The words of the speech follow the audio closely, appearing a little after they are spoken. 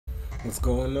What's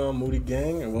going on, MOODIIE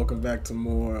gang, and welcome back to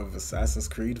more of Assassin's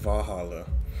Creed Valhalla.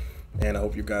 And I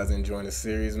hope you guys are enjoying the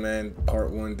series, man. Part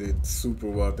 1 did super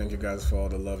well. Thank you guys for all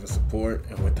the love and support.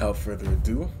 And without further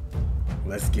ado,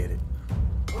 let's get it.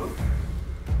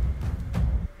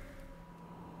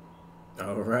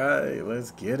 Alright,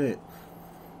 let's get it.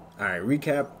 Alright,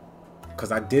 recap.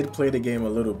 Because I did play the game a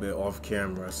little bit off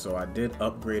camera, so I did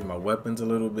upgrade my weapons a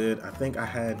little bit. I think I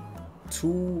had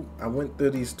I went through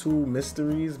these 2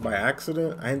 mysteries by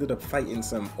accident. I ended up fighting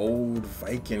some old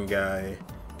Viking guy.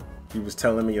 He was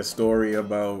telling me a story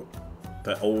about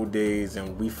the old days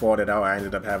and we fought it out. I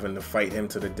ended up having to fight him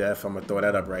to the death. I'm gonna throw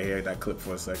that up right here, that clip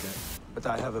for a second. But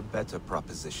I have a better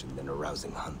proposition than a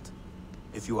rousing hunt.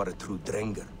 If you are a true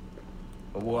Drengr,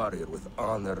 a warrior with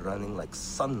honor running like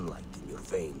sunlight in your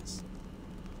veins,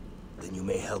 then you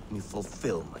may help me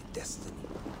fulfill my destiny.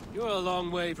 You're a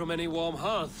long way from any warm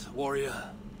hearth, warrior.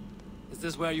 Is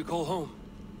this where you call home?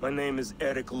 My name is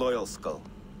Eric Loyalskull.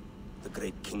 The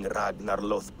great King Ragnar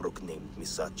Lothbrok named me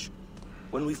such.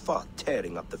 When we fought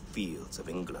tearing up the fields of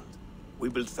England, we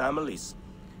built families,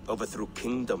 overthrew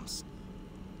kingdoms,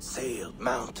 sailed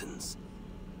mountains,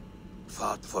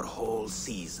 fought for whole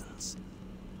seasons.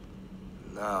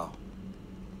 Now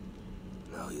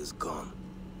he is gone.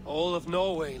 All of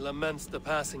Norway laments the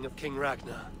passing of King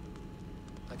Ragnar.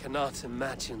 I cannot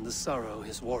imagine the sorrow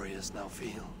his warriors now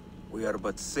feel. We are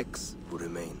but 6 who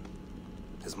remain.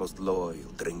 His most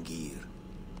loyal Drengir.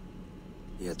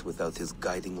 Yet without his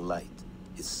guiding light,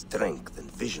 his strength and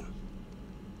vision,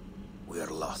 we are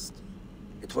lost.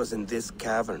 It was in this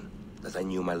cavern that I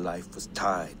knew my life was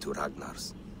tied to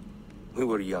Ragnar's. We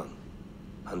were young,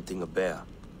 hunting a bear,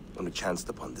 when we chanced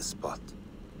upon this spot.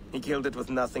 He killed it with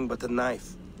nothing but a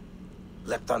knife.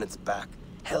 Leapt on its back,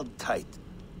 held tight,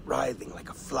 writhing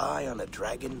like a fly on a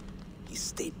dragon. He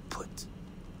stayed put.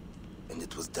 And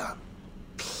it was done.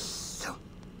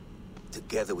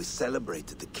 Together we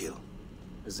celebrated the kill,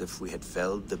 as if we had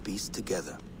felled the beast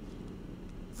together.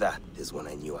 That is when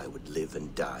I knew I would live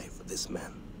and die for this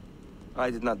man.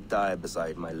 I did not die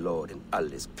beside my lord in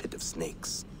Ali's pit of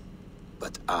snakes,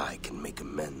 but I can make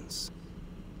amends.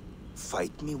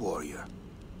 Fight me, warrior.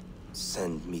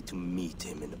 Send me to meet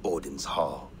him in Odin's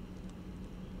hall.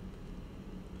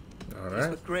 All It is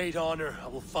right. with great honor I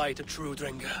will fight a true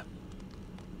Drengr.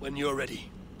 When you're ready.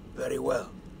 Very well.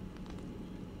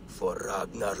 For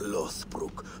Ragnar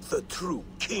Lothbrok, the true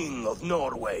king of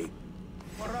Norway.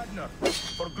 For Ragnar,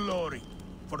 for glory.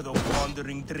 For the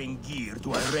wandering Drengir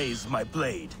do I raise my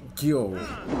blade. Yo.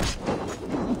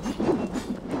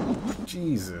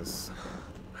 Jesus.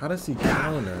 How does he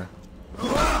counter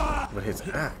with his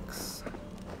axe?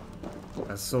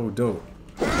 That's so dope.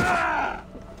 Yeah,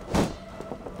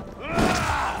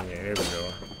 there we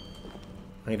go.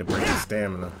 I need to break his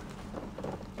stamina.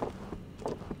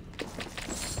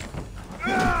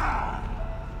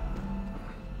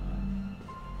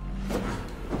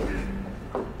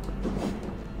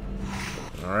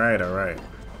 Alright.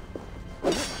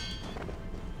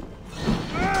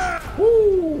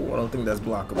 Woo! I don't think that's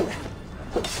blockable.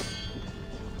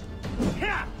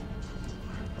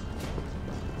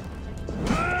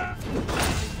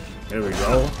 There we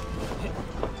go.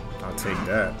 I'll take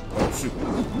that. Oh, shoot.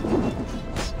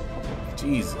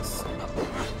 Jesus.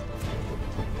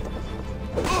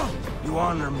 You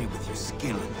honor me with your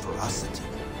skill and ferocity.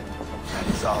 That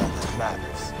is all that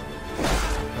matters.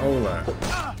 Hold on.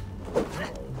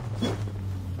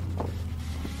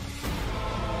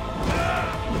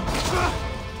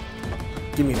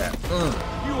 Give me that.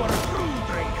 You are a true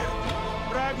Drengr.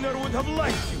 Ragnar would have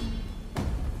liked you.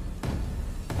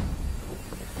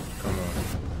 Come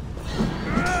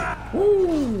on.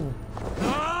 Woo!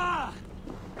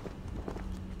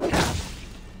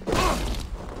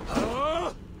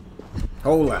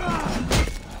 Hold on.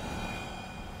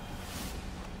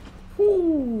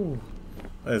 Woo!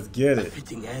 Let's get A it.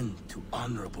 fitting end to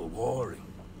honorable warring.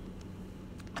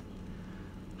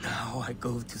 Now I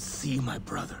go to see my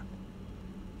brother.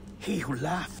 He who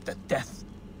laughed at death.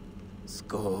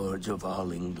 Scourge of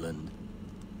all England.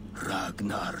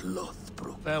 Ragnar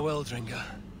Lothbrok. Farewell, Drengr.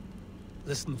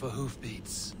 Listen for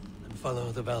hoofbeats and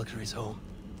follow the Valkyries home.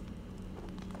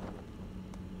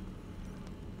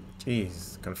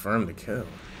 Jeez, confirm the kill.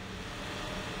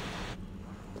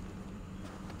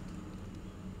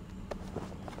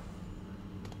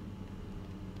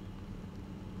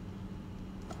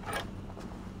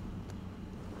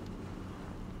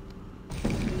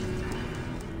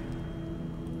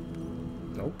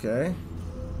 Okay.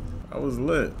 I was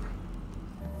lit.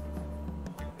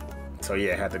 So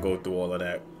yeah, I had to go through all of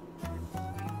that.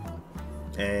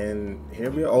 And here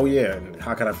we are. Oh yeah, and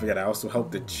how could I forget? I also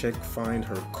helped the chick find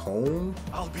her comb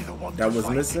that was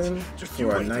missing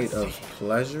for a night of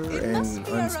pleasure and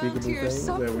unspeakable things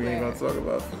that we ain't gonna talk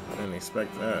about. I didn't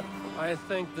expect that. I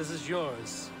think this is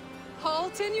yours.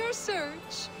 Halt in your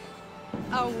search.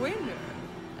 A winner,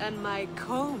 and my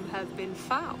comb have been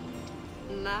found.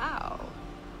 Now,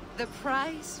 the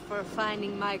price for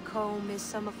finding my comb is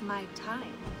some of my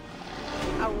time.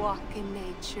 A walk in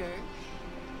nature.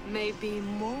 Maybe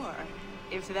more,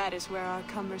 if that is where our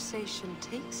conversation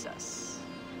takes us.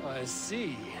 I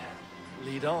see.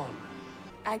 Lead on.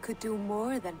 I could do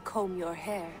more than comb your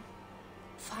hair.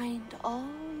 Find all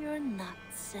your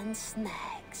nuts and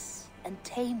snags and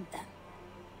tame them,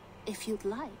 if you'd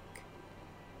like.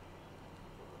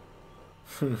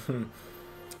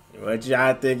 What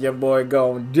y'all think your boy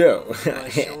gonna do? My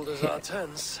shoulders are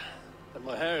tense, and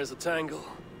my hair is a tangle.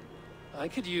 I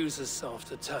could use a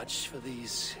softer touch for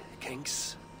these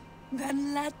kinks.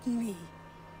 Then let me.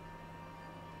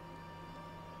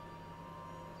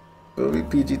 Movie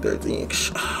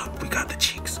PG-13. We got the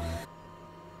cheeks.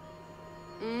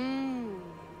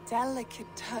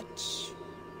 Delicate touch.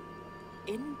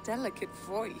 Indelicate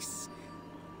voice.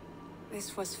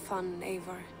 This was fun,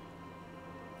 Eivor.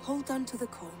 Hold on to the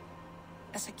comb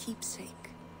as a keepsake.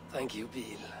 Thank you,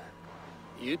 Beal.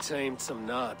 You tamed some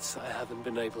knots I haven't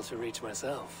been able to reach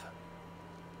myself.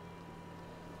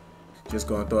 Just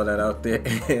gonna throw that out there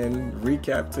and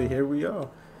recap to here we are.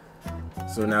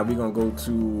 So now we're gonna go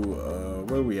to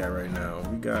where we at right now?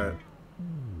 We got,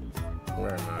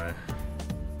 where am I?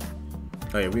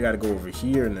 Oh yeah, we gotta go over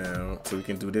here now so we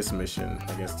can do this mission.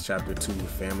 I guess chapter 2,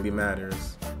 Family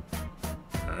Matters.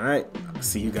 Alright,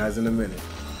 see you guys in a minute.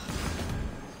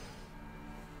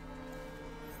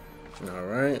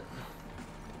 Alright.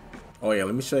 Oh yeah,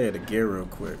 let me show you the gear real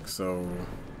quick. So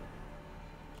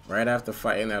right after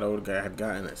fighting that old guy, I had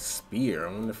gotten a spear.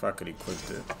 I wonder if I could equip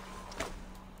it.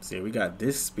 See, we got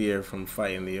this spear from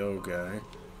fighting the old guy.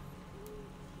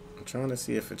 I'm trying to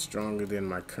see if it's stronger than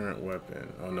my current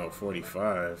weapon. Oh no,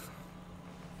 45.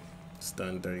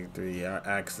 Stun 33. Our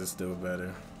axe is still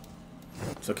better.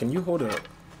 So can we hold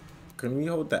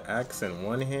the axe in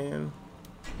one hand?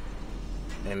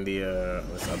 And the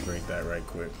let's upgrade that right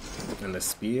quick. And the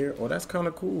spear, oh that's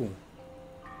kinda cool.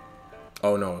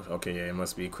 Oh no, okay, yeah, it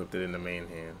must be equipped in the main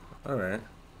hand. Alright.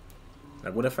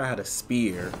 Like what if I had a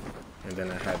spear and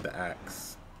then I had the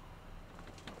axe?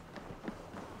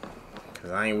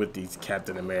 Cause I ain't with these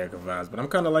Captain America vibes, but I'm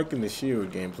kinda liking the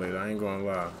shield gameplay, I ain't gonna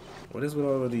lie. What is with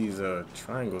all of these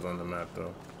triangles on the map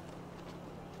though?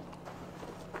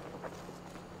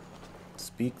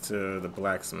 Speak to the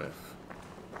blacksmith.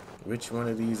 Which one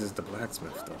of these is the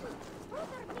blacksmith though?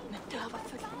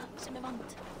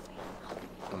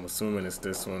 I'm assuming it's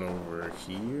this one over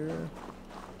here.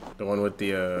 The one with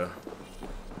the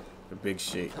big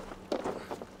shape.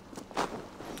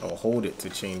 Oh, hold it to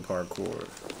chain parkour.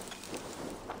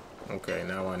 Okay,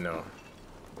 now I know.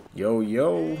 Yo,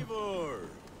 yo. Eivor,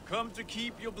 come to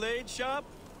keep your blade sharp?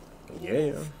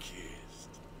 Yeah. Kissed.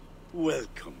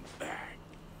 Welcome back.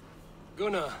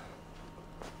 Gunnar,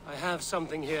 I have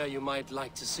something here you might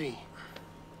like to see.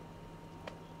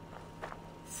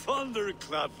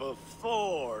 Thunderclap of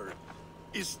Thor!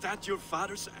 Is that your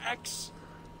father's axe?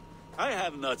 I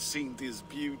have not seen this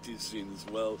beauty since,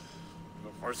 well,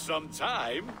 for some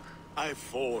time. I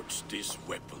forged this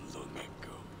weapon long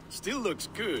ago. Still looks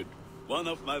good. One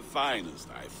of my finest,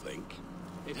 I think.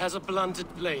 It has a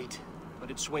blunted blade,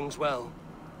 but it swings well.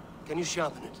 Can you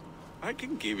sharpen it? I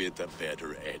can give it a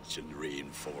better edge and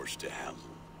reinforce the handle.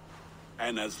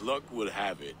 And as luck would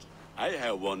have it, I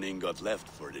have one ingot left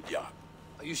for the job.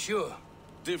 Are you sure?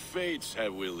 The fates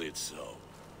have willed it so.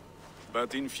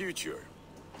 But in future,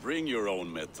 bring your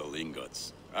own metal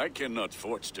ingots. I cannot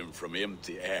forge them from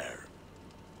empty air.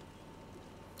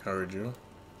 Heard you.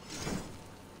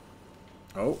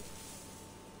 Oh.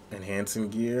 Enhancing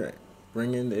gear.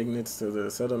 Bringing the ignites to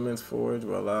the settlement's forge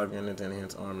while allowing it to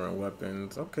enhance armor and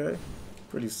weapons. Okay.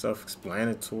 Pretty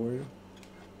self-explanatory.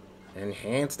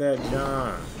 Enhance that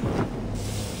John.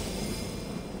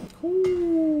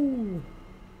 Whoo.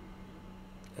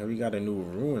 And we got a new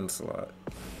ruin slot.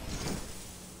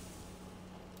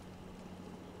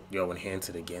 Yo, enhance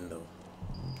it again though.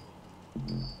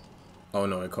 Oh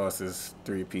no, it costs us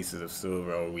 3 pieces of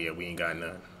silver. Oh yeah, we ain't got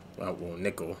none. Well,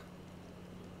 nickel.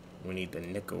 We need the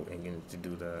nickel ingot to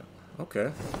do that.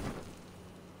 Okay.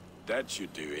 That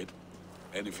should do it.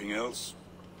 Anything else?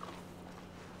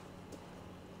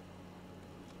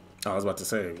 I was about to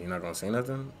say, you're not gonna say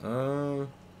nothing?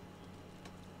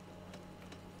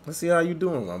 Let's see how you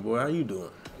doing, my boy. How you doing?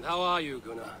 And how are you,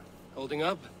 Gunnar? Holding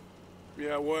up?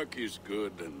 Yeah, work is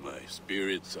good and my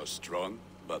spirits are strong,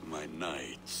 but my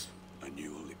nights are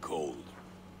newly cold.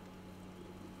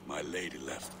 My lady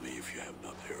left me, if you have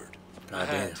not heard. I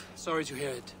had. Sorry to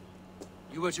hear it.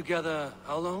 You were together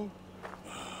how long?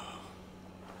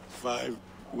 5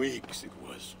 weeks it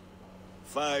was.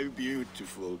 5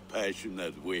 beautiful,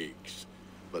 passionate weeks.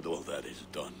 But all that is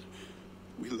done.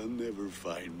 Will I never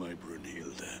find my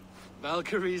Brunhilde?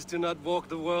 Valkyries do not walk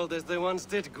the world as they once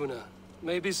did, Gunnar.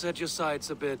 Maybe set your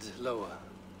sights a bit lower.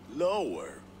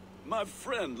 Lower? My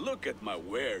friend, look at my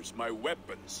wares, my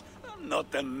weapons. I'm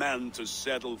not a man to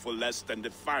settle for less than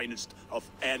the finest of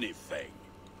anything.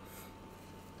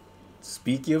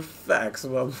 Speak your facts,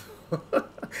 well.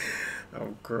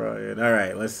 I'm crying.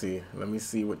 Alright, let's see. Let me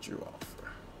see what you offer.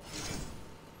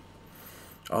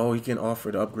 Oh, you can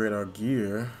offer to upgrade our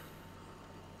gear.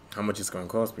 How much it's gonna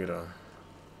cost me though?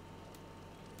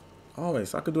 Oh, wait,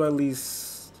 so I could do at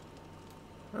least...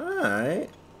 Alright.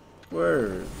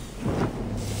 Word.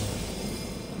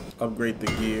 Upgrade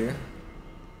the gear.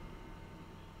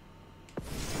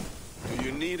 Do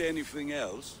you need anything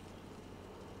else?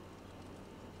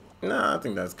 Nah, I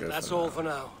think that's good. That's all for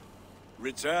now.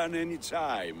 Return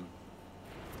anytime.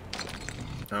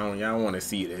 Y'all want to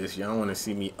see this. Y'all want to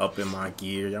see me up in my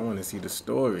gear. Y'all want to see the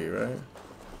story, right?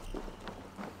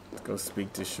 Let's go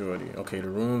speak to Shorty. Okay, the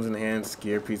runes enhance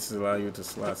gear pieces allow you to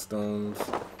slot stones.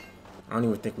 I don't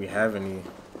even think we have any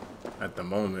at the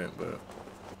moment, but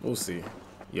we'll see.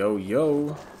 Yo,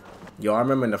 yo. Yo, I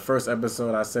remember in the first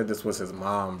episode I said this was his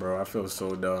mom, bro. I feel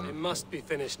so dumb. It must be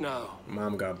finished now.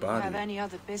 Mom got If you bodied. have any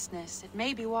other business, it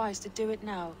may be wise to do it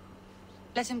now.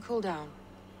 Let him cool down.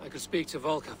 I could speak to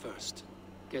Volka first.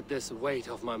 Get this weight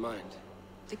off my mind.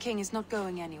 The king is not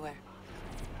going anywhere.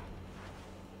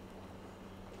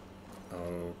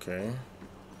 Okay.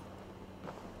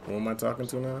 Who am I talking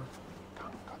to now?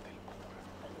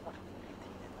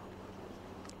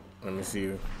 Let me see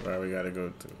where we gotta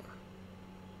go to.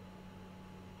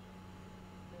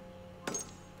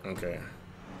 Okay.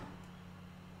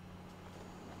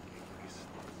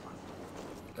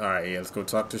 Alright, yeah, let's go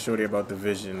talk to Shorty about the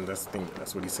vision. That's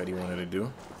what he said he wanted to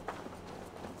do.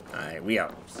 Alright, we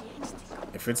out.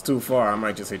 If it's too far, I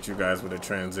might just hit you guys with a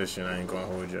transition. I ain't gonna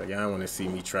hold you. Y'all want to see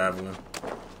me traveling.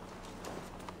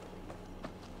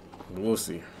 We'll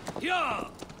see. Yeah!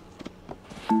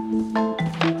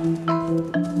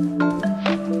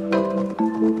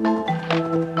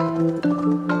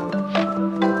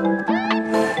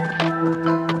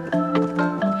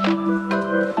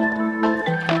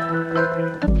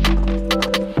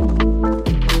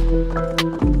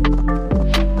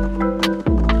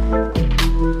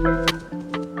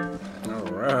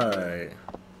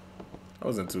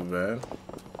 Wasn't too bad.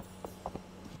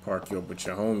 Park you up with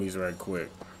your homies right quick.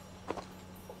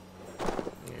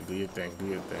 Yeah, do your thing, do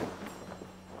your thing.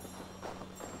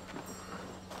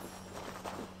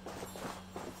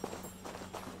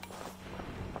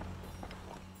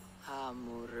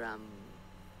 Hamuram.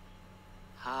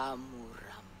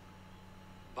 Hamuram.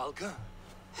 Valka?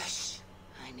 Hush.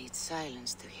 I need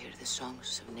silence to hear the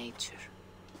songs of nature.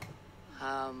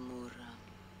 Hamuram.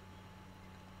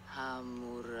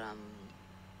 Hamuram.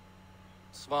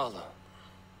 Svala.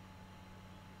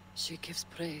 She gives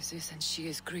praises and she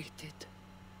is greeted.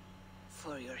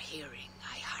 For your hearing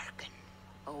I hearken,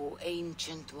 O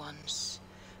ancient ones,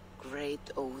 great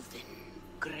Odin,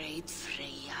 great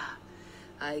Freya.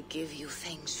 I give you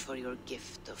thanks for your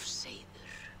gift of Seder.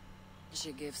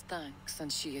 She gives thanks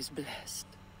and she is blessed.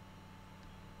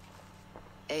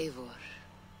 Eivor,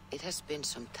 it has been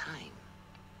some time.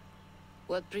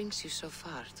 What brings you so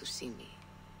far to see me?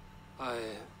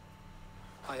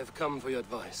 I have come for your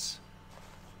advice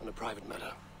on a private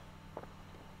matter.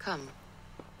 Come.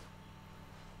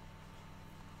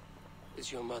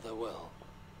 Is your mother well?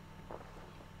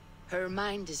 Her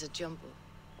mind is a jumble.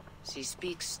 She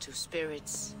speaks to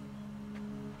spirits.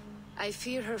 I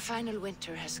fear her final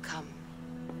winter has come,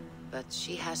 but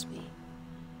she has me.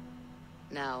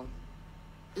 Now,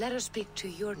 let her speak to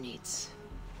your needs.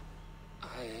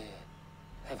 I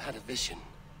have had a vision.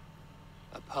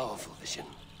 A powerful vision.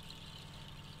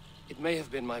 It may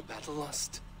have been my battle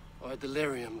lust, or a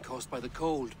delirium caused by the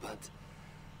cold, but...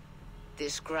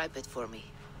 Describe it for me.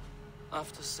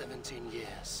 After 17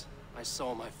 years, I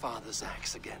saw my father's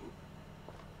axe again.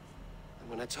 And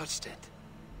when I touched it,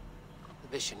 the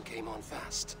vision came on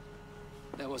fast.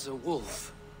 There was a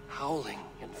wolf, howling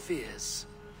and fierce,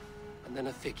 and then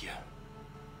a figure.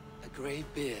 A grey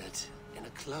beard in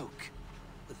a cloak,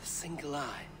 with a single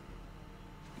eye.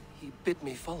 He bid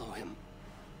me follow him.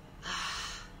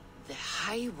 The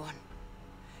High One.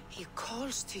 He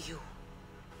calls to you.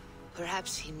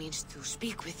 Perhaps he means to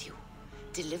speak with you.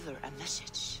 deliver a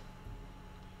message.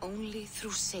 Only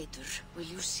through Seder will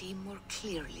you see more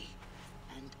clearly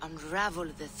and unravel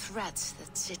the threads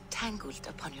that sit tangled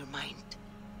upon your mind.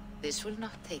 This will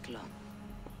not take long.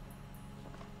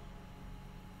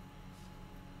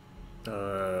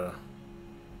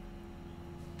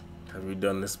 Have we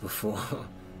done this before?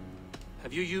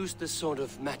 Have you used this sort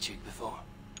of magic before?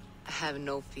 Have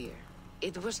no fear.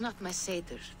 It was not my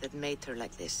Seder that made her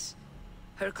like this.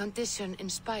 Her condition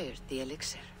inspired the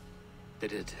elixir.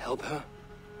 Did it help her?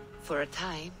 For a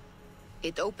time,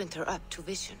 it opened her up to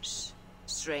visions.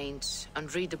 Strange,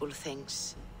 unreadable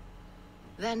things.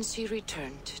 Then she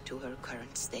returned to her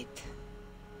current state.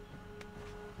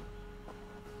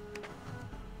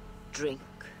 Drink.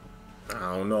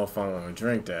 I don't know if I want to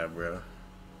drink that, bro.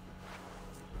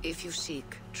 If you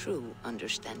seek true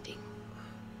understanding.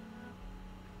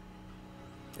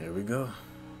 Here we go.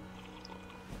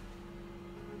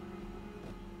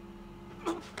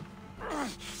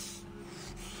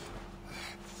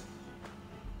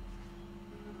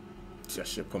 That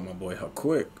shit put my boy out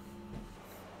quick.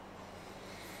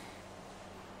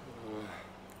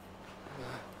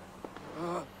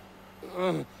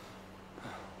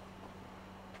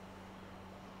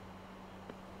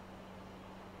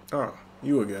 Oh,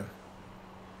 you again.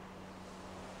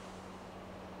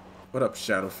 What up,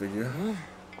 shadow figure?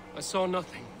 I saw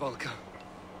nothing, Volka.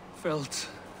 Felt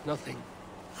nothing.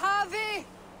 Javi!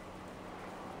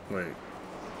 Wait.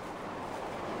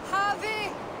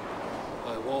 Javi!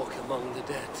 I walk among the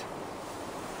dead.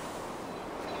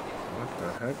 What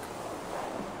the heck?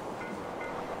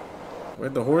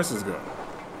 Where'd the horses go?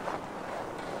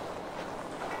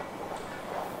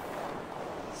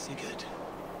 Sigurd.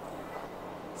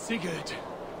 Sigurd!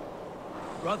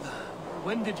 Brother,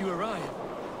 when did you arrive?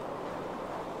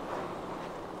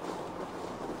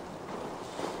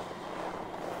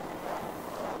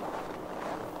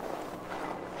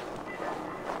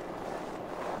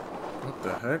 What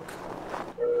the heck?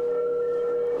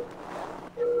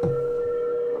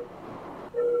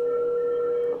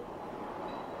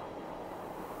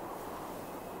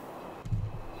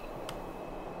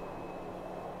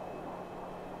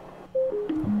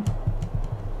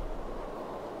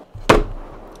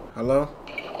 Hello?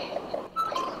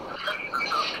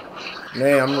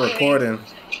 Nay, I'm recording.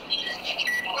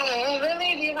 Oh,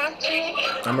 really? Do you have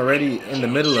to? I'm already in the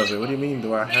middle of it. What do you mean,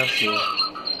 do I have to?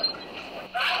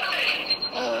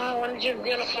 When did you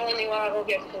gonna phone me while I go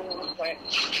get food real quick?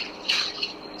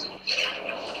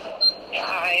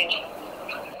 Bye.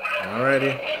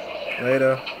 Alrighty.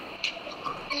 Later.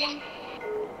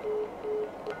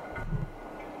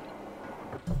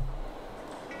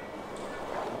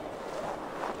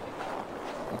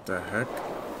 What the heck?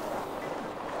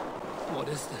 What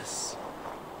is this?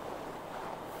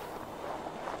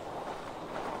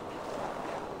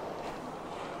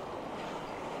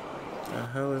 The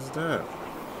hell is that?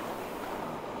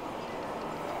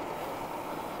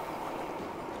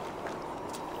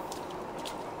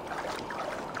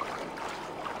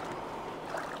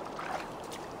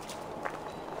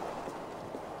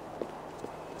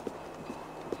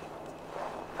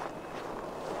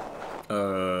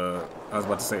 I was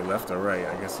about to say left or right.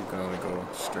 I guess you can only go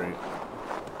straight.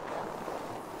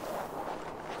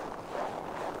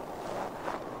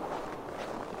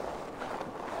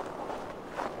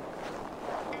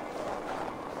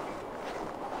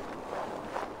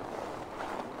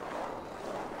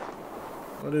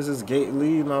 What does this gate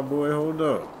lead, my boy? Hold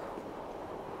up.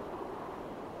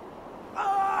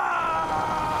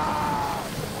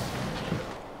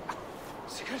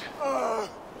 Sigurd?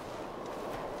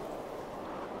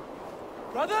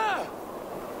 Brother!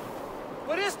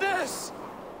 What is this?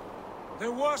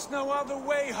 There was no other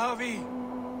way, Javi.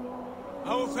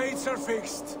 Our fates are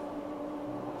fixed.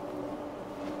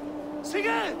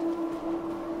 Sigurd!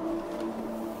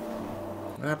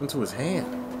 What happened to his hand?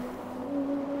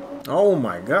 Oh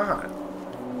my god.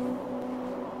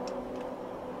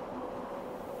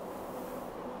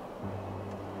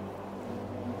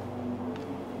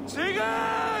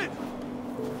 Sigurd!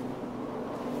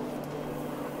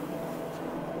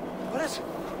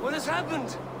 What has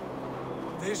happened?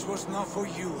 This was not for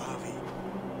you, Javi.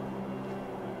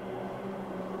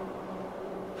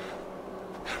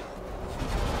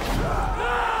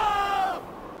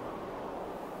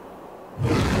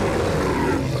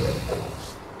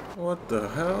 What the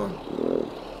hell?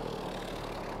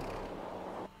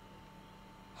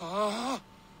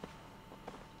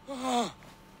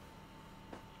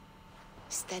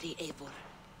 Steady, Eivor.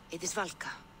 It is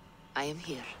Valka. I am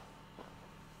here.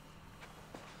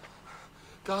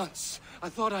 Gods, I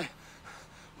thought I...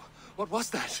 What was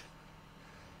that?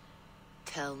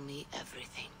 tell me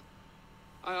everything.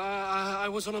 I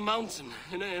was on a mountain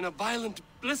in a violent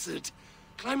blizzard,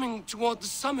 climbing toward the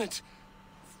summit,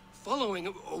 following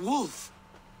a wolf.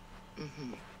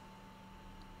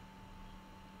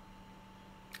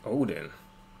 Odin.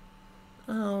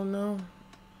 I don't know.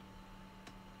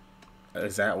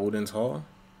 Is that Odin's Hall?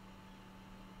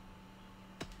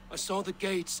 I saw the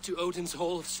gates to Odin's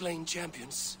Hall of Slain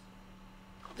Champions.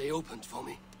 They opened for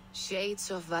me.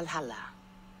 Shades of Valhalla,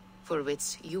 for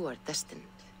which you are destined.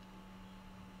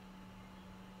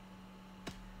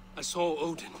 I saw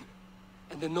Odin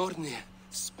and the Nornir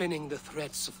spinning the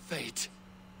threads of fate.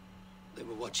 They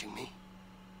were watching me.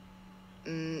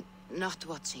 Not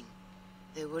watching.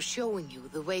 They were showing you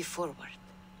the way forward.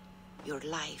 Your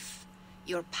life,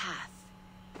 your path,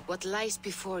 what lies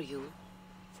before you,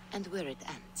 and where it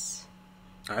ends.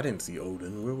 I didn't see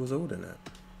Odin. Where was Odin at?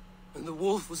 And the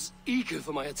wolf was eager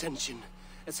for my attention,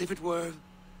 as if it were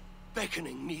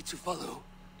beckoning me to follow.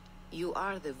 You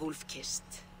are the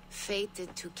wolf-kissed,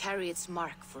 fated to carry its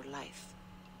mark for life.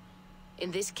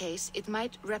 In this case, it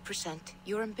might represent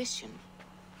your ambition,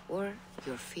 or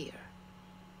your fear.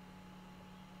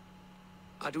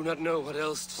 I do not know what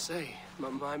else to say.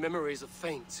 My memories are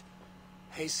faint,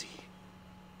 hazy.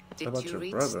 Did you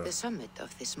reach the summit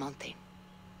of this mountain?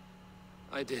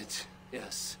 I did,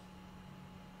 yes.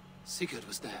 Sigurd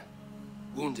was there,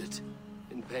 wounded,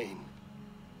 in pain.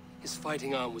 His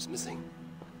fighting arm was missing.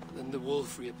 Then the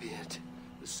wolf reappeared,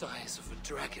 the size of a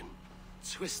dragon,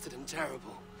 twisted and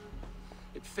terrible.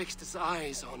 It fixed its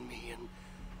eyes on me and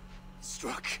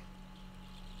struck.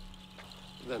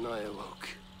 Then I awoke.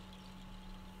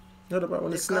 What about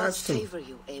when it snatched him? The gods favor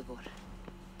you, Eivor.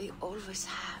 They always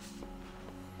have.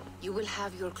 You will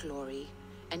have your glory,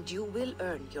 and you will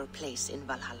earn your place in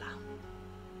Valhalla.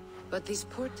 But these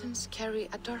portents carry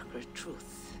a darker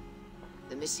truth.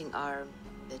 The missing arm,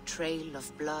 the trail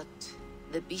of blood,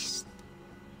 the beast.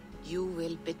 You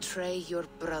will betray your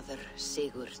brother,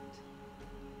 Sigurd.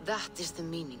 That is the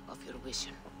meaning of your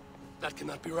vision. That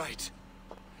cannot be right.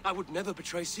 I would never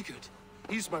betray Sigurd.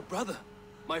 He's my brother,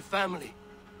 my family.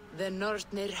 The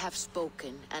Nornir have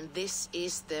spoken, and this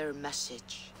is their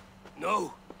message.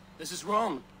 No, this is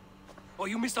wrong. Or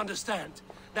you misunderstand.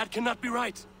 That cannot be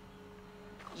right.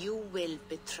 You will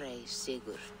betray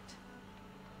Sigurd.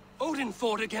 Odin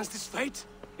fought against his fate.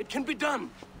 It can be done.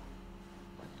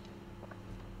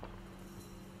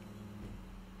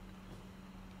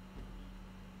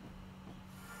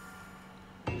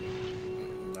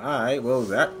 Alright, well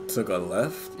that took a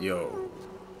left. Yo.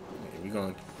 We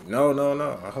gonna... No.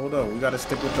 Hold on. We gotta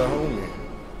stick with the homie.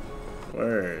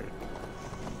 Word.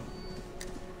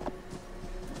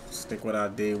 Stick with our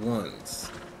day ones.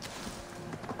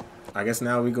 I guess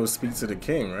now we go speak to the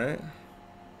king, right?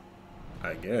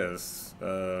 I guess.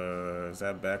 Is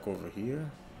that back over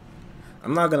here?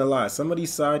 I'm not gonna lie. Some of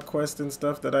these side quests and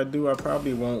stuff that I do, I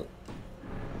probably won't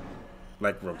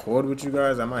like record with you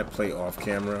guys. I might play off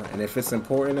camera, and if it's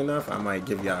important enough, I might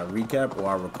give y'all a recap or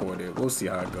I'll record it. We'll see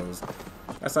how it goes.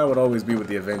 That's how it would always be with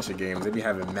the adventure games. They be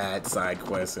having mad side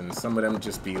quests, and some of them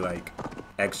just be like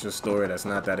extra story that's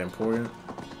not that important.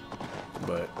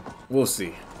 But we'll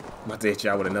see. I'm about to hit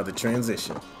y'all with another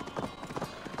transition.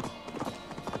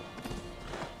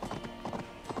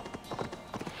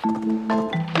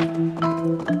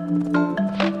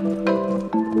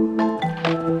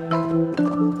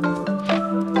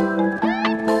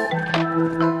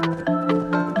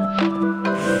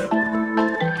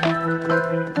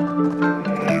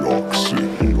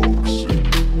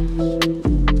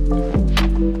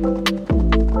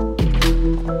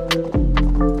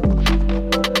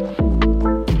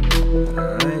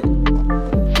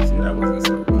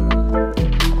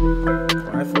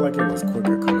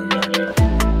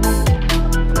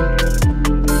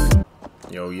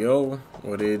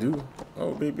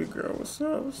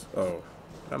 Oh,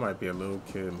 that might be a little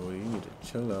kid, Moody. You need to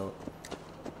chill out.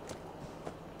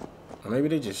 Or maybe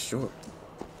they just short.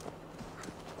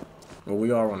 Well,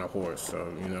 we are on a horse,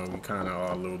 so, you know, we kind of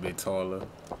are a little bit taller.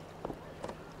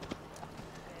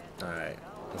 Alright,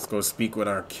 let's go speak with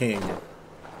our king.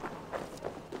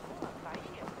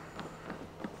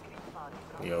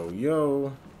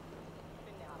 Yo.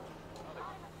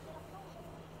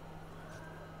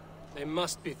 They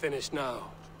must be finished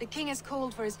now. The king has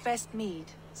called for his best mead,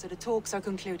 so the talks are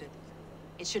concluded.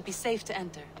 It should be safe to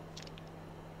enter.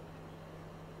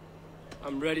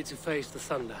 I'm ready to face the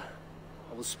thunder.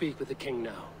 I will speak with the king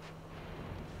now.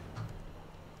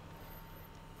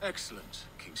 Excellent,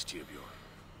 King Styrbjorn.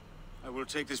 I will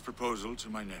take this proposal to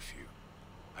my nephew.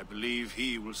 I believe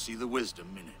he will see the wisdom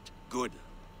in it. Good.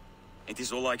 It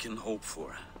is all I can hope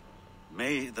for.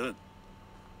 May the...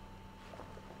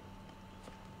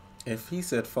 If he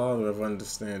said Father of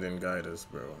Understanding, guide us,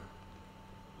 bro.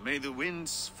 May the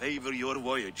winds favor your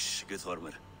voyage,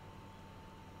 Guthormer.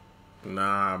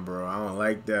 Nah, bro, I don't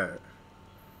like that.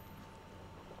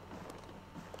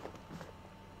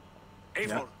 Eivor,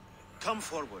 Yep. come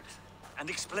forward and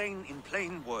explain in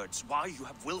plain words why you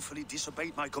have willfully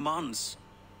disobeyed my commands.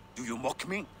 Do you mock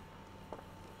me?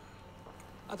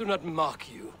 I do not mock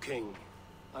you, King.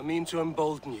 I mean to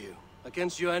embolden you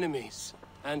against your enemies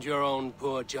and your own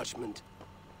poor judgment.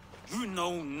 You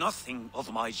know nothing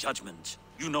of my judgment.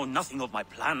 You know nothing of my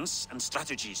plans and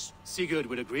strategies. Sigurd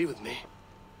would agree with me.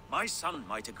 My son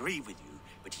might agree with you,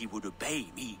 but he would obey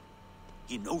me.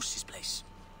 He knows his place.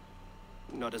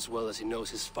 Not as well as he knows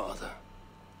his father.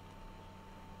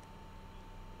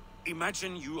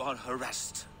 Imagine you are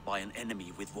harassed by an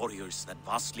enemy with warriors that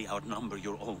vastly outnumber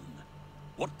your own.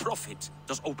 What profit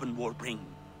does open war bring?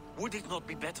 Would it not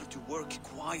be better to work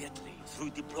quietly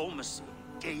through diplomacy,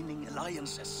 gaining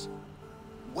alliances?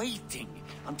 Waiting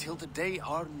until the day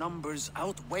our numbers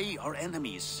outweigh our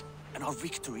enemies and our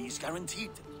victory is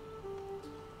guaranteed.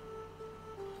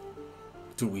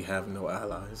 Do we have no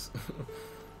allies?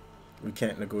 We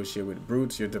can't negotiate with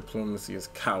brutes. Your diplomacy is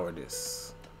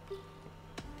cowardice.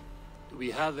 Do we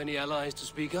have any allies to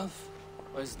speak of?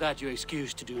 Or is that your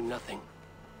excuse to do nothing?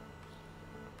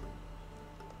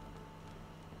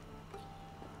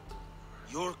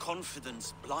 Your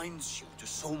confidence blinds you to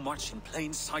so much in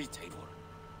plain sight, Eivor.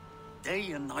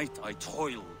 Day and night I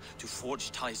toil to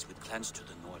forge ties with clans to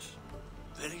the north.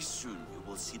 Very soon you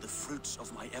will see the fruits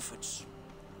of my efforts.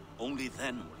 Only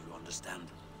then will you understand.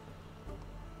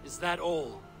 Is that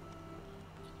all?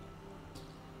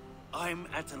 I'm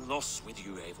at a loss with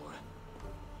you, Eivor.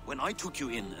 When I took you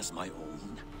in as my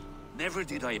own, never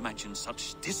did I imagine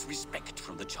such disrespect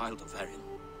from the child of Varin.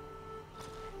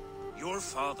 Your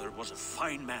father was a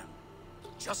fine man.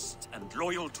 Just and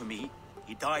loyal to me,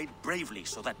 he died bravely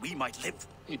so that we might live.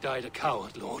 He died a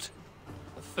coward, Lord.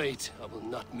 A fate I will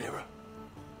not mirror.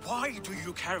 Why do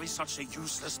you carry such a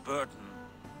useless burden?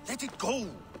 Let it go.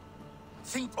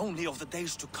 Think only of the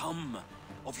days to come,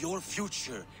 of your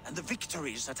future and the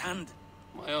victories at hand.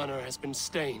 My honor has been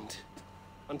stained.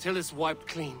 Until it's wiped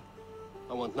clean,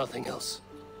 I want nothing else.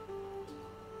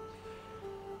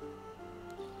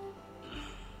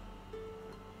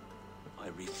 I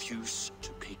refuse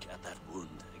to pick at that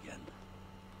wound again.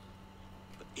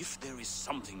 But if there is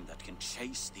something that can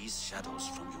chase these shadows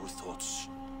from your thoughts...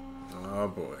 Oh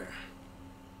boy.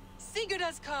 Sigurd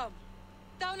has come!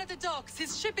 Down at the docks,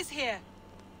 his ship is here!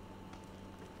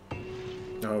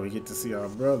 Oh, we get to see our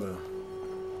brother.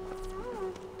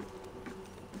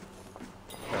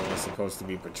 That was supposed to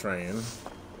be portraying.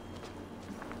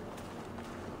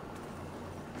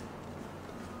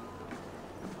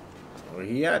 Where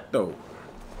he at though?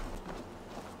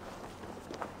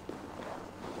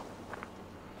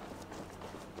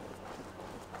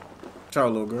 Ciao,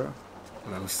 little girl.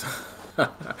 Let me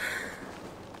stop.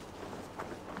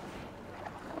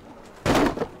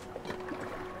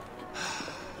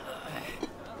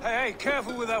 Hey,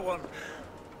 careful with that one.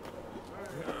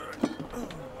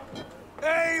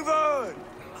 Eivor!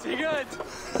 Sigurd!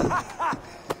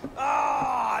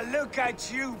 Ah, look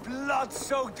at you,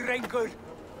 blood-soaked Drinkard.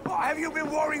 Oh, have you been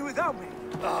worrying without me?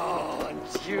 Oh, and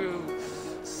you,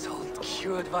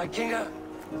 salt-cured Vikinger.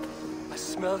 I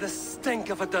smell the stink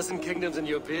of a dozen kingdoms in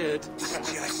your beard.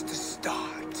 It's just the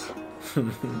start.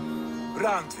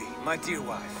 Randvi, my dear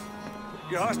wife,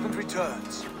 your husband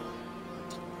returns.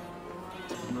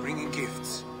 Bringing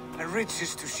gifts and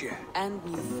riches to share. And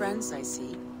new friends, I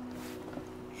see.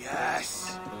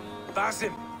 Yes.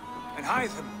 Basim and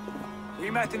Hytham.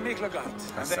 We met in Miklagard,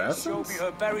 and they showed me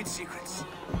her buried secrets.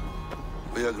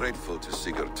 We are grateful to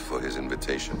Sigurd for his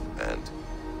invitation, and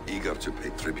eager to pay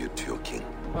tribute to your king.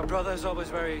 My brother is always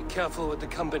very careful with the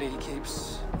company he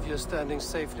keeps. If you're standing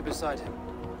safely beside him,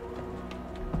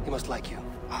 he must like you.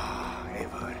 Ah,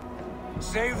 Eivor.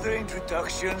 Save the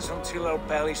introductions until our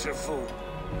bellies are full.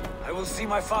 I will see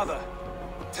my father.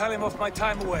 Tell him of my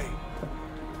time away.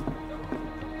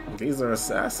 These are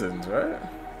assassins, right?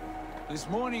 This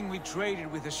morning we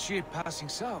traded with a ship passing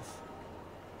south.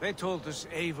 They told us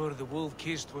Eivor the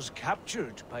Wolf-Kissed was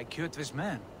captured by Kjotve's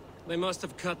men. They must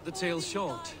have cut the tale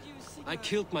short. I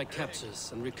killed my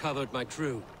captors and recovered my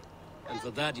crew. And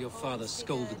for that your father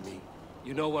scolded me.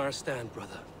 You know where I stand,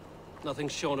 brother. Nothing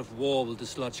short of war will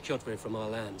dislodge Kjotve from our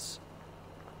lands.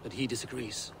 But he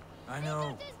disagrees. I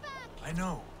know.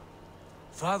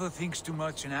 Father thinks too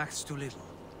much and acts too little.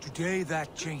 Today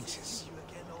that changes.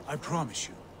 I promise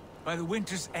you. By the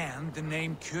winter's end, the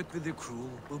name Kjotve the Cruel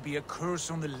will be a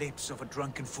curse on the lips of a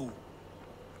drunken fool.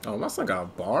 Oh, my son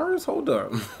got bars? Hold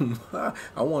up.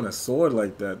 I want a sword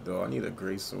like that, though. I need a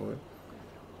great sword.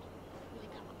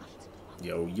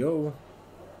 Yo, yo.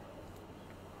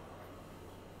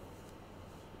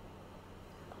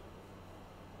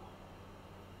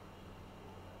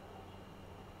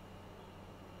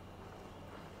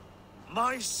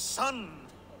 My son,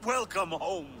 welcome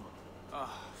home.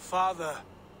 Father.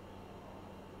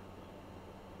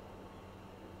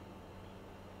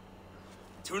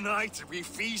 Tonight we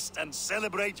feast and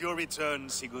celebrate your return,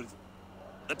 Sigurd.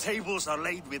 The tables are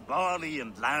laid with barley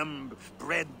and lamb,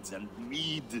 bread and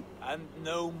mead. And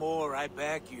no more, I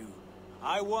beg you.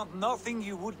 I want nothing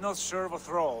you would not serve a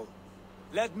thrall.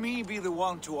 Let me be the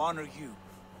one to honor you.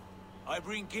 I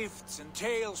bring gifts and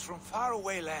tales from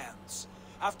faraway lands.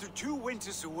 After 2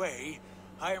 winters away,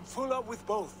 I am full up with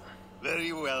both.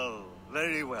 Very well,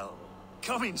 very well.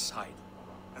 Come inside.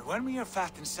 And when we are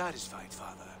fat and satisfied,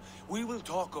 Father, we will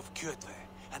talk of Kjotve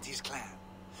and his clan,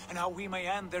 and how we may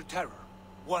end their terror,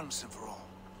 once and for all.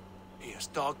 He has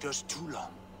dogged us too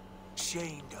long,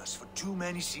 shamed us for too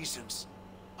many seasons.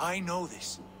 I know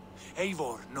this.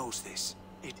 Eivor knows this.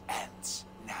 It ends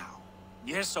now.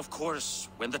 Yes, of course,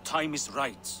 when the time is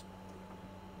right.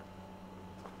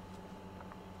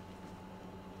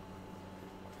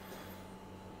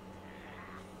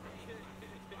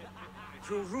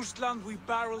 Through Rusland we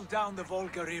barreled down the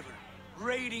Volga River,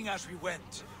 raiding as we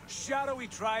went. Shadowy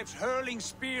tribes hurling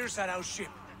spears at our ship.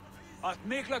 At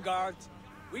Miklagard,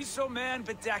 we saw men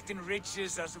bedecked in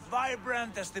riches as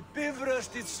vibrant as the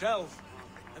Bifrost itself.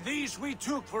 And these we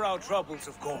took for our troubles,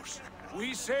 of course.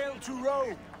 We sailed to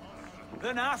Rome,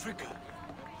 then Africa,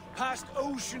 past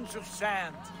oceans of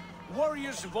sand,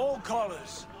 warriors of all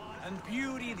colors, and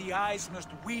beauty the eyes must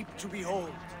weep to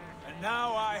behold. And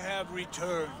now I have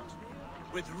returned,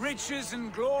 with riches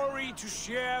and glory to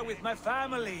share with my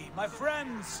family, my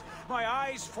friends, my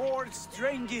eyes-forged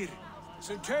Drengir.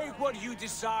 So take what you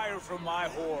desire from my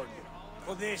hoard.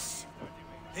 For this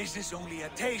is only a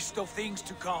taste of things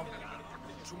to come.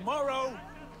 Tomorrow,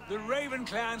 the Raven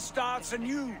clan starts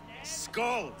anew.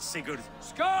 Skål, Sigurd.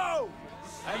 Skål!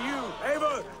 And you,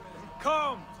 Eivor,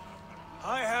 come.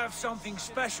 I have something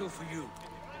special for you.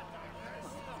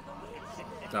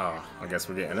 Oh, I guess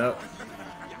we're getting up.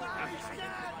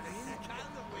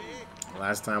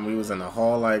 Last time we was in a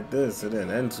hall like this, it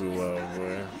didn't end too well,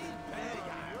 boy.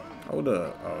 Hold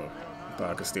up. Oh, I thought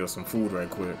I could steal some food right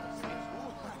quick.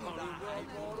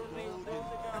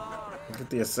 Look at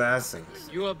the assassins.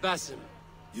 You are Basim,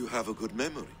 You have a good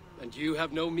memory. and you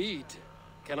have no mead.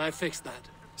 Can I fix that?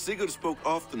 Sigurd spoke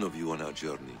often of you on our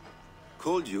journey.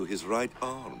 Called you his right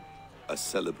arm, a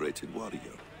celebrated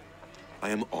warrior. I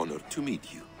am honored to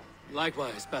meet you.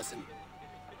 Likewise, Basim.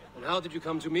 And how did you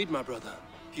come to meet my brother?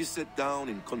 He sat down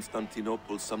in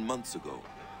Constantinople some months ago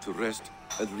to rest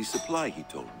and resupply, he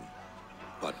told me.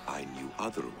 But I knew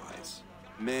otherwise.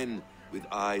 Men with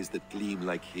eyes that gleam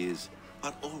like his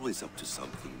are always up to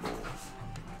something more.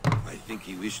 I think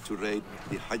he wished to raid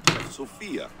the Hagia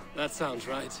Sophia. That sounds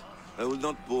right. I will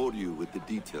not bore you with the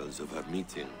details of our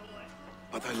meeting.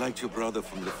 But I liked your brother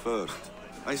from the first.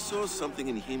 I saw something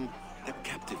in him that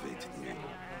captivated me.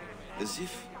 As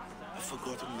if a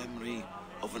forgotten memory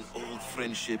of an old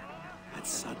friendship had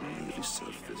suddenly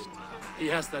resurfaced. He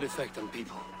has that effect on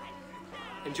people.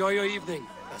 Enjoy your evening,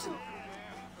 Basim.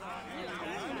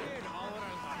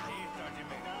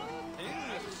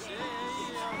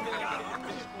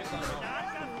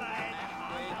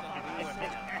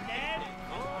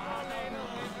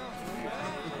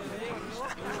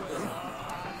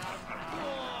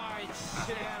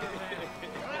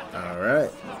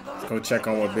 Alright. Let's go check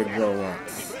on what Big Bro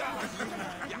wants.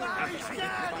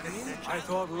 I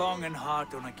thought long and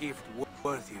hard on a gift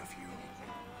worthy of you.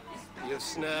 You have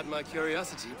snared my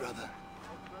curiosity, brother.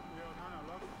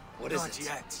 What is Not it?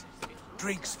 yet.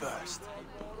 Drinks first.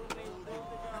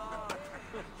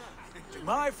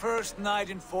 My first night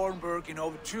in Fornburg in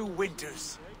over 2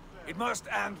 winters. It must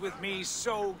end with me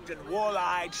soaked and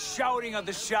wall-eyed, shouting at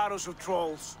the shadows of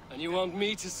trolls. And you want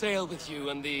me to sail with you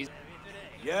on these...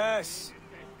 Yes,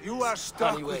 you are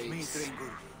stuck Funny with me, ways.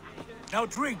 Drengur. Now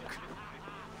drink.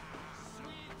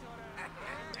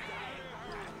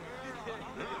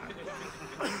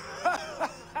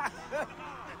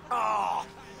 Ah,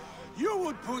 you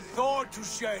would put Thor to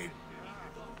shame.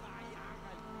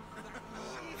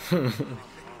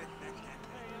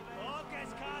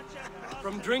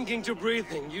 From drinking to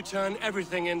breathing, you turn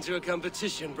everything into a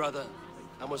competition, brother.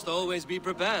 I must always be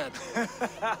prepared.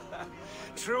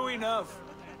 True enough.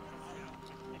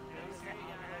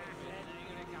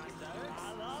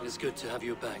 It is good to have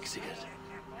you back, Sigurd.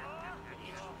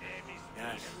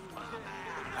 Yes.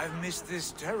 I've missed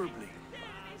this terribly.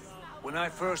 When I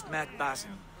first met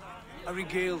Basin, I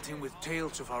regaled him with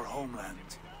tales of our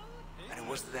homeland. And it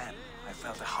was then I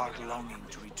felt a heart longing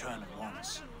to return at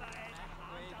once.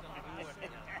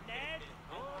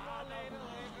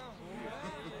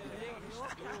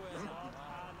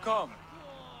 Come.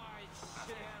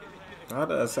 All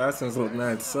the assassins look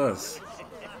mad sus.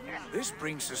 This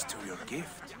brings us to your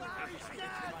gift.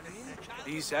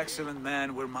 These excellent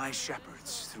men were my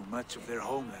shepherds through much of their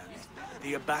homeland,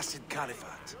 the Abbasid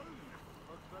Caliphate.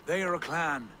 They are a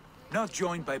clan, not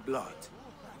joined by blood,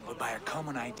 but by a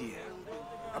common idea.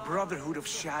 A brotherhood of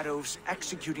shadows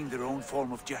executing their own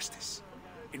form of justice.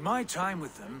 In my time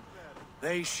with them,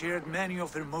 they shared many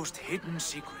of their most hidden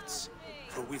secrets,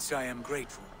 for which I am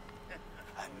grateful.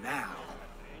 And now,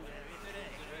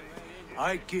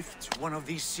 I gift one of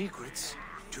these secrets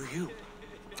to you.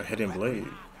 The hidden blade.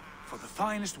 For the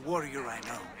finest warrior I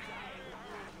know.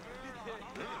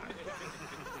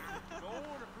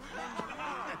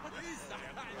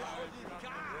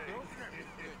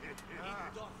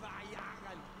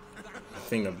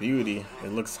 Thing of beauty.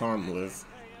 It looks harmless.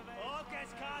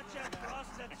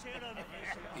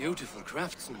 Beautiful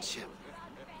craftsmanship.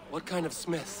 What kind of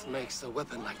smith makes a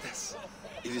weapon like this?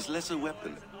 It is less a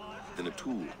weapon than a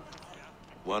tool.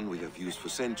 One we have used for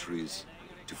centuries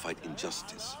to fight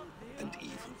injustice and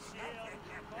evil.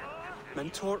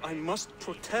 Mentor, I must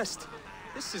protest.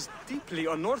 This is deeply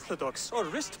unorthodox. Our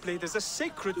wrist blade is a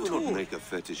sacred tool. Do not make a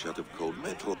fetish out of cold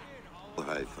metal,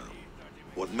 Haitham.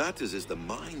 What matters is the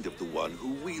mind of the one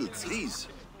who wields. Please,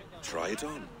 try it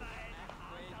on.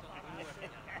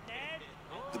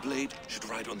 The blade should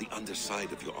ride on the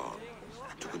underside of your arm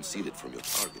to conceal it from your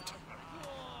target.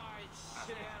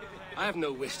 I have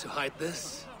no wish to hide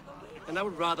this, and I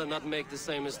would rather not make the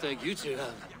same mistake you two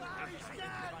have.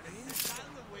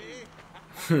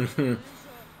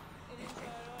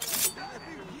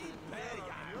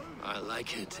 I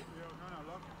like it.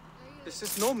 This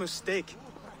is no mistake.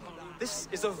 This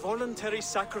is a voluntary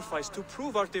sacrifice to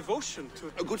prove our devotion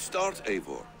to... A good start,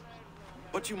 Eivor.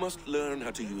 But you must learn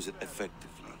how to use it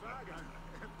effectively.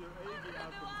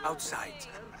 Outside.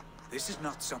 This is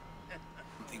not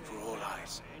something for all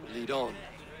eyes. Lead on.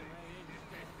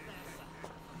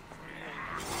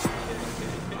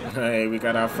 Hey, we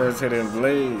got our first hidden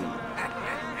blade.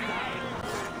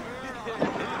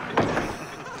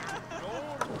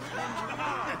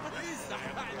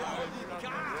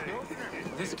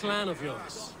 This clan of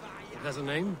yours, it has a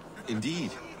name?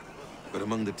 Indeed. But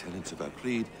among the tenets of our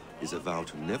creed is a vow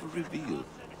to never reveal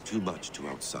too much to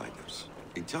outsiders.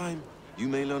 In time, you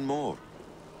may learn more.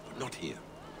 But not here,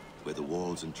 where the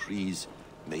walls and trees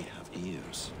may have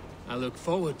ears. I look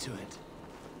forward to it.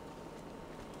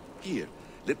 Here,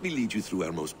 let me lead you through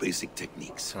our most basic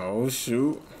techniques. Oh,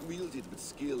 shoot. Wielded with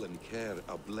skill and care,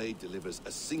 our blade delivers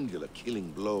a singular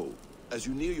killing blow. As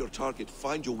you near your target,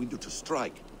 find your window to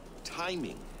strike.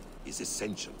 Timing is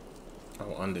essential.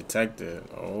 Oh, undetected.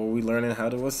 Oh, we learning how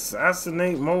to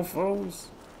assassinate mofos.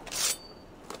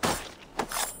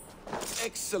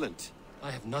 Excellent. I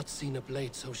have not seen a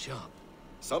blade so sharp.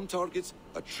 Some targets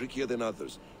are trickier than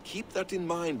others. Keep that in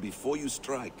mind before you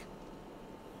strike.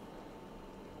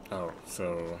 Oh,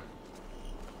 so...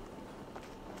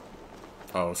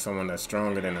 Oh, someone that's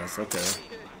stronger than us. Okay.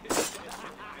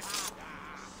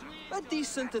 A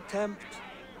decent attempt.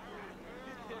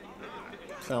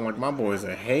 Sound like my boy's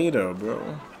a hater,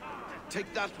 bro.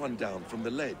 Take that one down from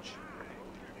the ledge.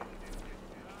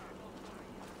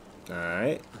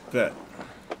 Alright, bet.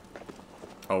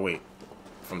 Oh, wait.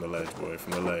 From the ledge, boy.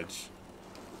 From the ledge.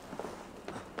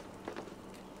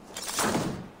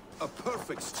 A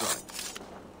perfect strike.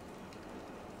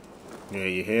 Yeah,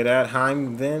 you hear that?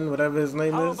 Heim, then, whatever his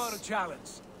name How is? about a challenge?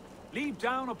 Leap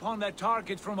down upon that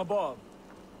target from above.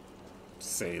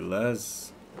 Say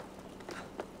less.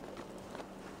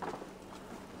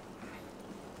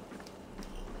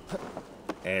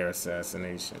 Air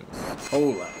assassinations.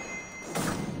 Hold up.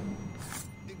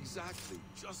 Exactly,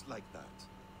 just like that.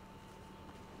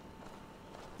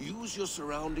 Use your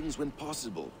surroundings when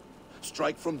possible.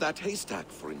 Strike from that haystack,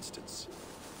 for instance.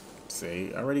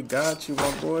 See, I already got you,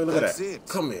 my boy. Look That's at that. it.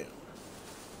 Come here.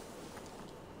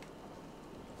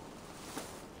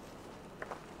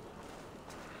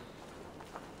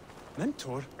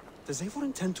 Mentor, does Eivor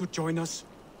intend to join us?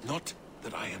 Not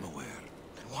that I am aware.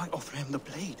 Then why offer him the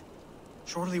blade?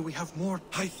 Surely we have more...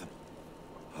 Hytham.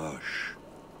 Hush.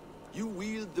 You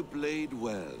wield the blade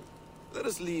well. Let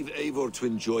us leave Eivor to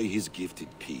enjoy his gift in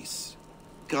peace.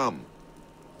 Come.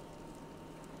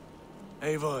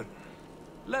 Eivor,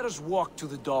 let us walk to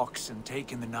the docks and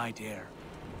take in the night air.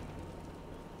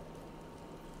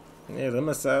 Yeah, them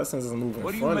assassins is moving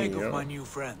What do you funny, make yo. of my new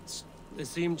friends? They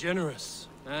seem generous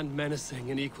and menacing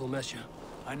in equal measure.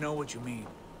 I know what you mean.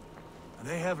 And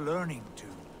they have learning, too.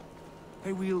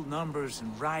 They wield numbers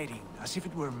and writing as if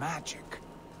it were magic.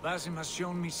 Basim has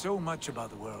shown me so much about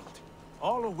the world,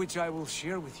 all of which I will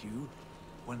share with you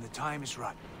when the time is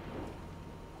right.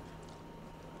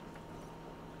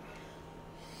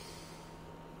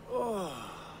 Oh,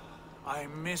 I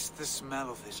miss the smell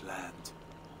of this land.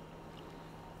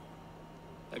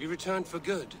 Have you returned for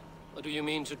good? Or do you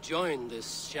mean to join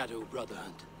this Shadow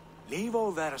Brotherhood? Leave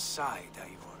all that aside,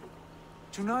 Eivor.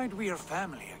 Tonight we are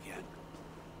family again.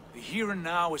 The here and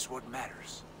now is what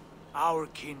matters. Our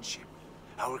kinship,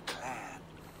 our clan,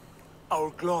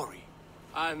 our glory.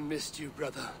 I've missed you,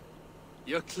 brother.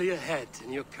 Your clear head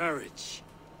and your courage.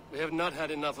 We have not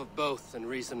had enough of both in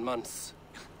recent months.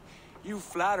 You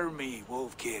flatter me,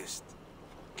 wolf-kissed.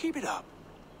 Keep it up.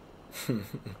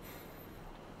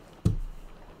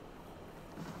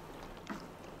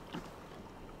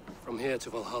 From here to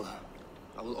Valhalla,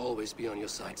 I will always be on your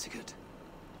side, Sigurd.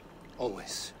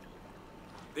 Always.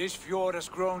 This fjord has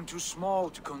grown too small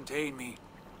to contain me,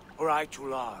 or I too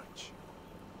large.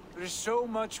 There is so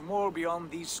much more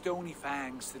beyond these stony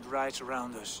fangs that rise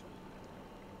around us.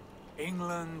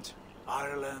 England,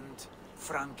 Ireland,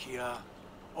 Francia,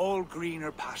 all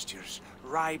greener pastures,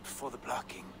 ripe for the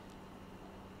plucking.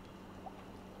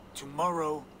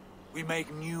 Tomorrow, we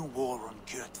make new war on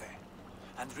Goethe,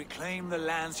 and reclaim the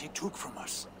lands he took from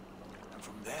us. And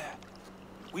from there,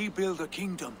 we build a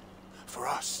kingdom for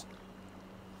us.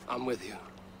 I'm with you.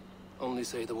 Only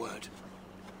say the word.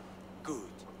 Good.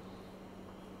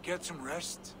 Get some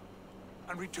rest,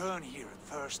 and return here at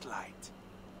first light.